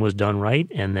everything was done right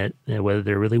and that whether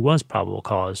there really was probable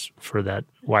cause for that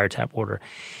wiretap order.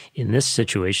 In this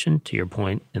situation, to your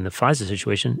point, in the FISA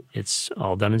situation, it's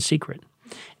all done in secret.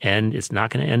 And it's not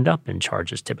going to end up in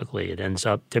charges typically. It ends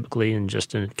up typically in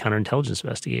just a counterintelligence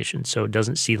investigation. So it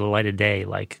doesn't see the light of day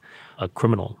like a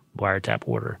criminal wiretap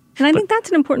order. And I think that's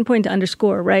an important point to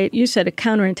underscore, right? You said a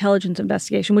counterintelligence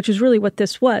investigation, which is really what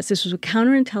this was. This was a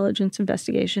counterintelligence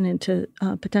investigation into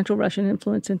potential Russian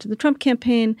influence into the Trump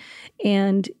campaign.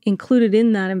 And included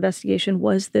in that investigation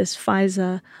was this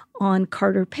FISA on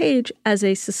Carter Page as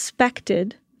a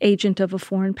suspected agent of a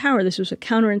foreign power. This was a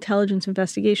counterintelligence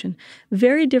investigation,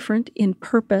 very different in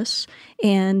purpose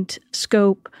and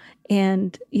scope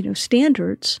and,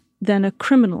 standards than a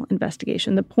criminal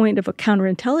investigation. The point of a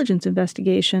counterintelligence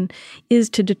investigation is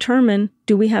to determine,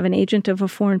 do we have an agent of a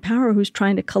foreign power who's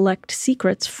trying to collect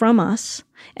secrets from us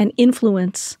and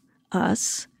influence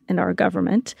us and our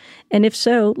government? And if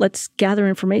so, let's gather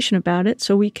information about it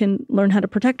so we can learn how to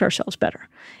protect ourselves better.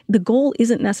 The goal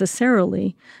isn't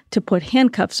necessarily to put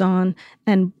handcuffs on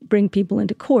and bring people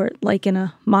into court like in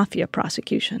a mafia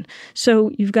prosecution.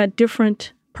 So you've got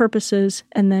different purposes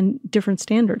and then different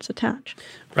standards attached.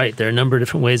 Right. There are a number of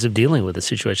different ways of dealing with a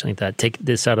situation like that. Take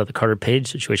this out of the Carter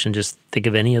Page situation. Just think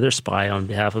of any other spy on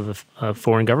behalf of a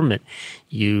foreign government.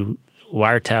 You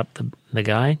wiretap the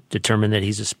guy, determine that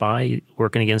he's a spy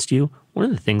working against you. One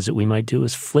of the things that we might do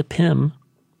is flip him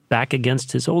back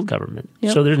against his old government.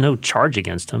 Yep. So there's no charge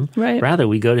against him. Right. Rather,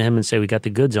 we go to him and say, we got the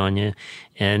goods on you,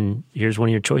 and here's one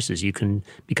of your choices. You can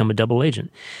become a double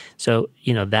agent. So,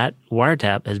 that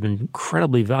wiretap has been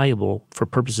incredibly valuable for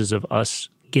purposes of us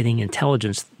getting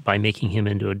intelligence by making him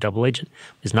into a double agent.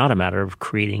 It's not a matter of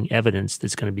creating evidence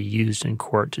that's going to be used in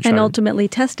court to try and ultimately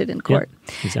tested in court.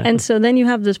 Yeah, exactly. And so then you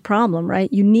have this problem,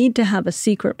 right? You need to have a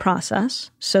secret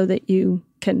process so that you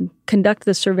can conduct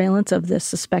the surveillance of this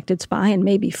suspected spy and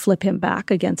maybe flip him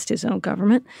back against his own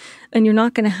government. And you're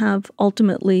not going to have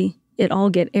ultimately it all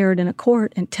get aired in a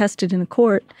court and tested in a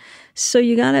court. So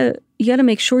you gotta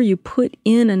make sure you put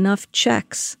in enough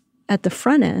checks at the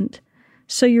front end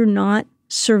so you're not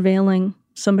surveilling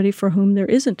somebody for whom there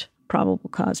isn't probable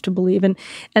cause to believe.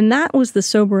 And that was the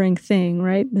sobering thing,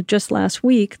 right? Just last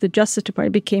week, the Justice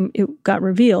Department it got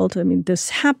revealed. I mean, this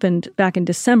happened back in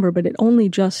December, but it only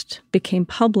just became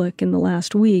public in the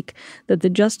last week that the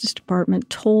Justice Department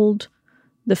told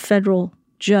the federal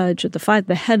judge at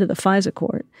the head of the FISA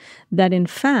court that, in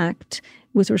fact,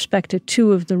 with respect to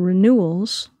two of the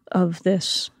renewals of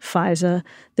this FISA,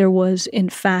 there was, in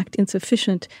fact,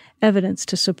 insufficient evidence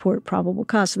to support probable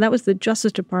cause. So that was the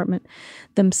Justice Department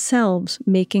themselves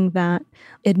making that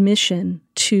admission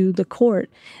to the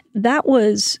court. That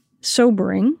was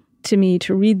sobering to me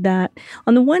to read that.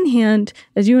 On the one hand,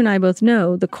 as you and I both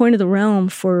know, the coin of the realm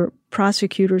for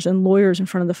prosecutors and lawyers in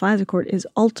front of the FISA court is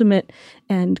ultimate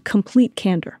and complete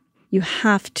candor. You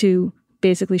have to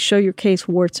basically show your case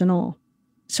warts and all.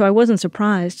 So I wasn't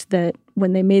surprised that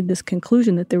when they made this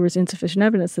conclusion that there was insufficient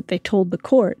evidence that they told the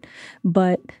court,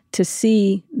 but to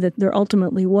see that there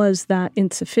ultimately was that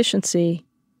insufficiency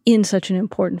in such an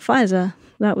important FISA,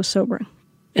 that was sobering.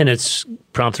 And it's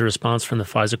prompted a response from the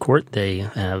FISA court. They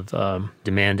have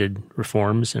demanded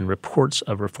reforms and reports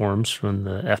of reforms from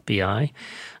the FBI,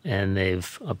 and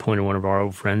they've appointed one of our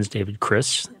old friends, David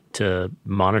Criss, to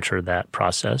monitor that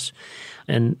process.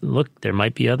 And look, there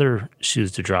might be other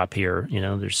shoes to drop here.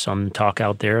 There's some talk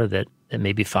out there that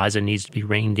maybe FISA needs to be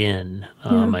reined in.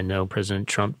 I know President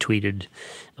Trump tweeted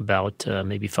about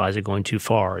maybe FISA going too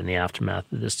far in the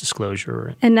aftermath of this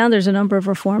disclosure. And now there's a number of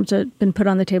reforms that have been put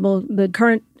on the table. The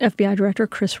current FBI director,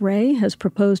 Chris Wray, has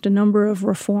proposed a number of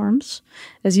reforms.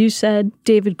 As you said,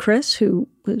 David Criss, who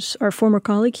was our former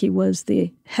colleague, he was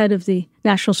the head of the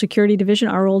National Security Division,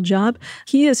 our old job.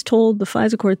 He has told the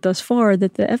FISA court thus far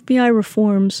that the FBI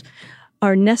reforms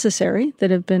are necessary,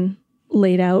 that have been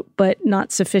laid out, but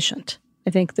not sufficient. I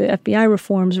think the FBI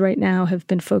reforms right now have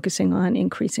been focusing on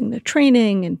increasing the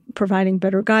training and providing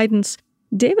better guidance.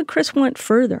 David Criss went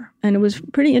further, and it was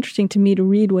pretty interesting to me to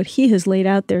read what he has laid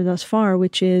out there thus far,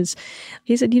 which is,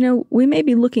 he said, we may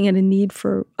be looking at a need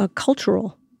for a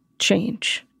cultural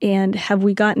change. And have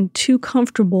we gotten too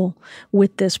comfortable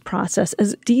with this process,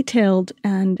 as detailed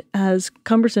and as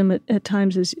cumbersome at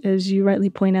times as you rightly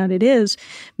point out it is?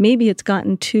 Maybe it's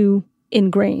gotten too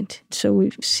ingrained. So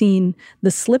we've seen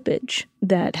the slippage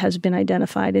that has been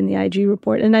identified in the IG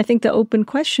report. And I think the open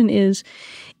question is,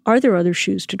 are there other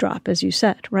shoes to drop, as you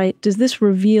said, right? Does this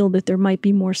reveal that there might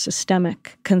be more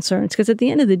systemic concerns? Because at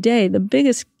the end of the day, the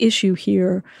biggest issue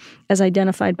here, as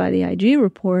identified by the IG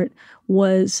report,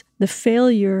 was the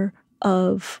failure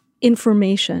of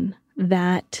information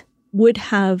that would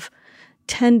have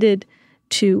tended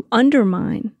to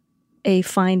undermine a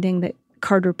finding that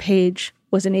Carter Page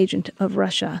was an agent of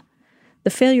Russia. The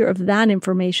failure of that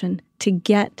information to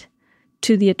get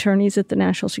to the attorneys at the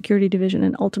National Security Division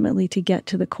and ultimately to get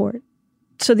to the court.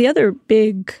 So the other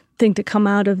big thing to come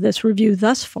out of this review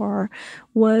thus far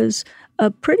was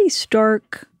a pretty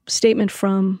stark statement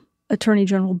from Attorney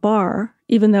General Barr,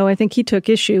 even though I think he took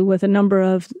issue with a number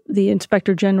of the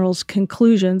Inspector General's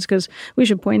conclusions, because we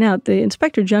should point out the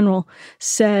Inspector General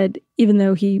said, even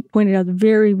though he pointed out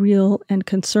very real and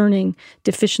concerning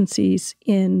deficiencies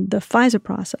in the FISA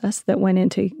process that went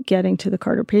into getting to the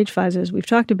Carter Page FISA, as we've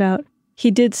talked about,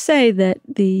 he did say that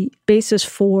the basis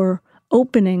for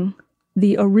opening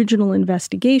the original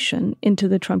investigation into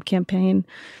the Trump campaign,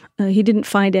 he didn't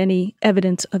find any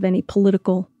evidence of any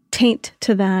political taint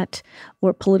to that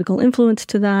or political influence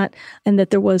to that, and that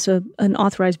there was an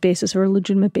authorized basis or a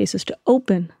legitimate basis to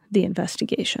open the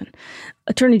investigation.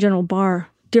 Attorney General Barr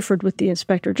differed with the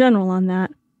Inspector General on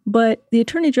that, but the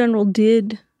Attorney General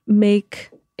did make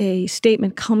a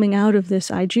statement coming out of this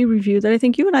IG review that I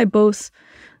think you and I both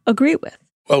agree with.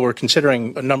 Well, we're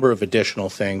considering a number of additional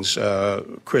things.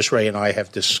 Chris Wray and I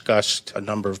have discussed a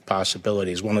number of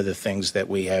possibilities. One of the things that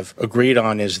we have agreed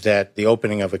on is that the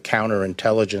opening of a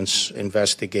counterintelligence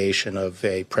investigation of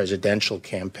a presidential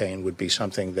campaign would be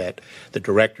something that the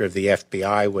director of the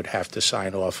FBI would have to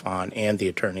sign off on and the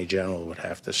Attorney General would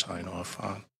have to sign off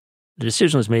on. The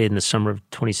decision was made in the summer of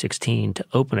 2016 to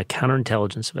open a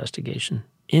counterintelligence investigation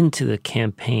into the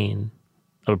campaign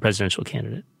of a presidential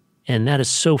candidate. And that is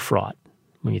so fraught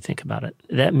when you think about it.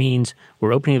 That means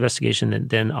we're opening an investigation that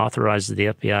then authorizes the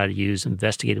FBI to use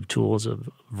investigative tools of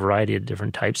a variety of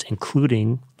different types,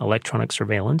 including electronic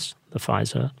surveillance, the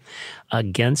FISA,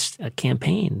 against a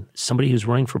campaign, somebody who's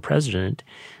running for president.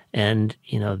 And,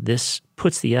 this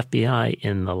puts the FBI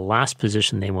in the last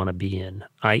position they want to be in,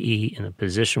 i.e. in a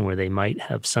position where they might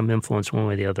have some influence one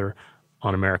way or the other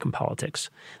on American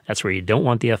politics. That's where you don't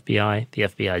want the FBI. The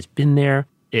FBI's been there.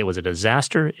 It was a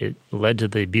disaster. It led to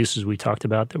the abuses we talked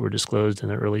about that were disclosed in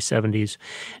the early 70s.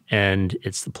 And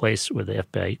it's the place where the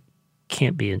FBI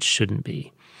can't be and shouldn't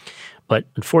be. But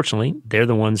unfortunately, they're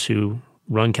the ones who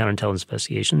run counterintelligence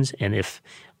investigations. And if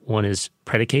one is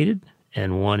predicated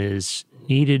and one is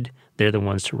needed, they're the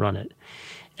ones to run it.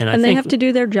 And I think they have to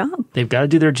do their job. They've got to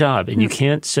do their job. And you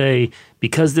can't say,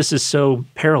 because this is so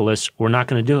perilous, we're not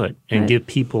going to do it and give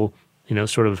people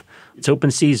it's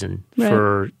open season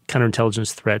for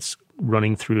counterintelligence threats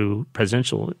running through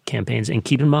presidential campaigns. And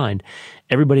keep in mind,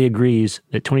 everybody agrees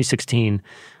that 2016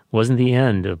 wasn't the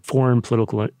end of foreign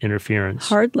political interference.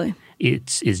 Hardly.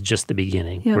 It is just the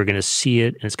beginning. Yep. We're going to see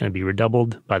it, and it's going to be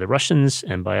redoubled by the Russians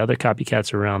and by other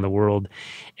copycats around the world.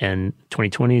 And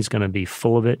 2020 is going to be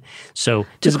full of it. So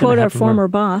to quote our former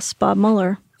boss, Bob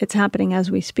Mueller, it's happening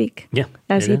as we speak,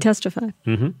 as he testified.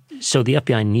 Mm-hmm. So the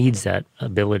FBI needs that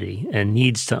ability and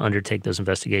needs to undertake those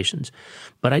investigations.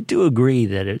 But I do agree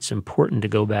that it's important to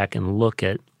go back and look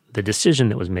at the decision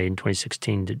that was made in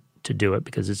 2016 to do it,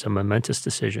 because it's a momentous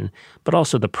decision, but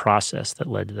also the process that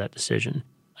led to that decision.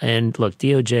 And look,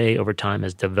 DOJ over time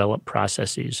has developed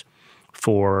processes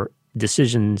for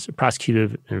decisions,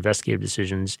 prosecutive and investigative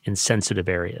decisions in sensitive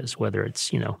areas, whether it's,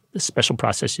 the special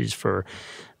processes for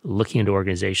looking into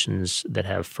organizations that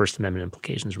have First Amendment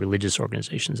implications, religious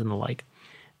organizations and the like.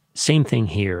 Same thing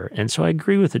here. And so I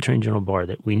agree with Attorney General Barr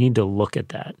that we need to look at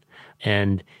that.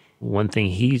 And one thing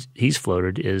he's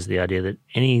floated is the idea that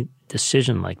any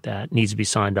decision like that needs to be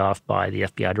signed off by the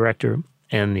FBI director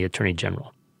and the Attorney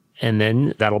General. And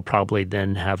then that'll probably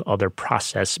then have other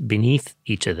process beneath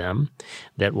each of them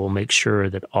that will make sure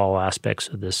that all aspects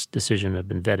of this decision have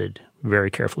been vetted, very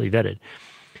carefully vetted.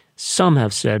 Some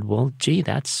have said, well, gee,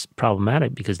 that's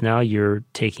problematic because now you're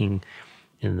taking,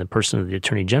 in the person of the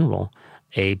Attorney General,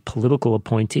 a political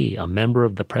appointee, a member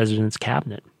of the president's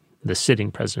cabinet, the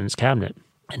sitting president's cabinet,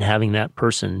 and having that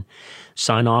person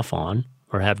sign off on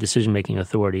or have decision-making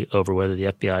authority over whether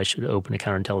the FBI should open a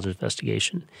counterintelligence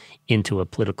investigation into a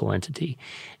political entity.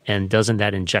 And doesn't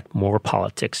that inject more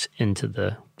politics into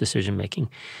the decision-making?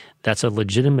 That's a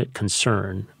legitimate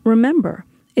concern. Remember,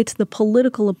 it's the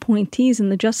political appointees in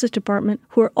the Justice Department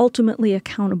who are ultimately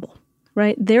accountable,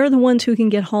 right? They're the ones who can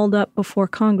get hauled up before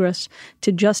Congress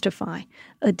to justify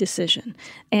a decision.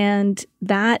 And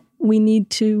that we need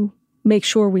to make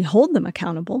sure we hold them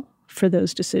accountable for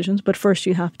those decisions. But first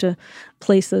you have to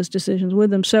place those decisions with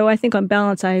them. So I think on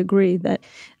balance, I agree that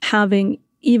having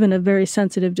even a very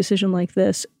sensitive decision like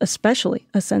this, especially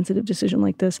a sensitive decision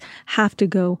like this, have to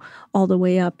go all the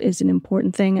way up is an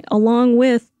important thing, along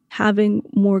with having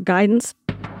more guidance.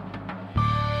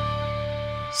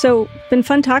 So been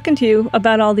fun talking to you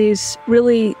about all these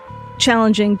really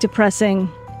challenging, depressing,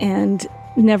 and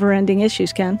never-ending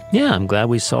issues, Ken. Yeah, I'm glad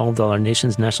we solved all our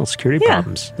nation's national security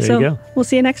problems. There you go. We'll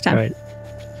see you next time. All right.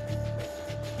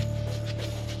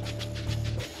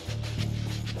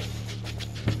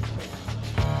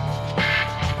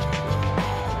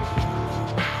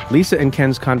 Lisa and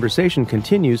Ken's conversation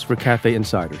continues for Cafe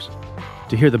Insiders.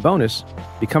 To hear the bonus,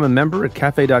 become a member at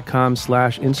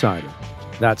cafe.com/insider.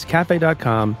 That's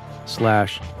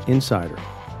cafe.com/insider.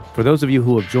 For those of you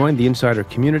who have joined the Insider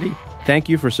community, thank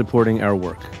you for supporting our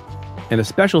work. And a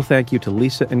special thank you to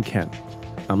Lisa and Ken.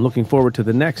 I'm looking forward to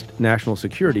the next National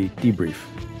Security Debrief.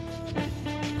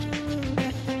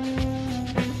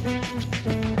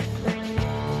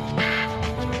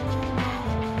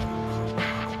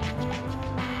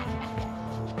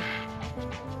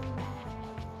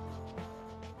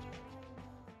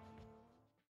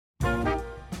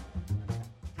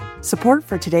 Support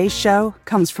for today's show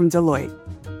comes from Deloitte.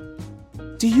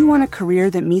 Do you want a career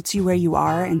that meets you where you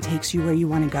are and takes you where you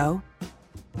want to go?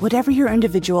 Whatever your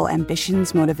individual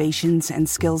ambitions, motivations, and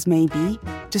skills may be,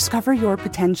 discover your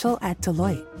potential at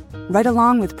Deloitte. Right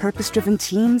along with purpose-driven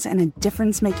teams and a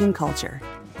difference-making culture.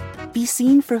 Be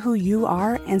seen for who you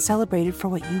are and celebrated for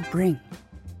what you bring.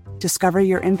 Discover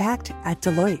your impact at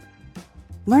Deloitte.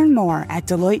 Learn more at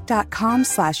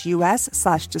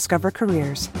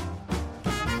deloitte.com/us/discovercareers.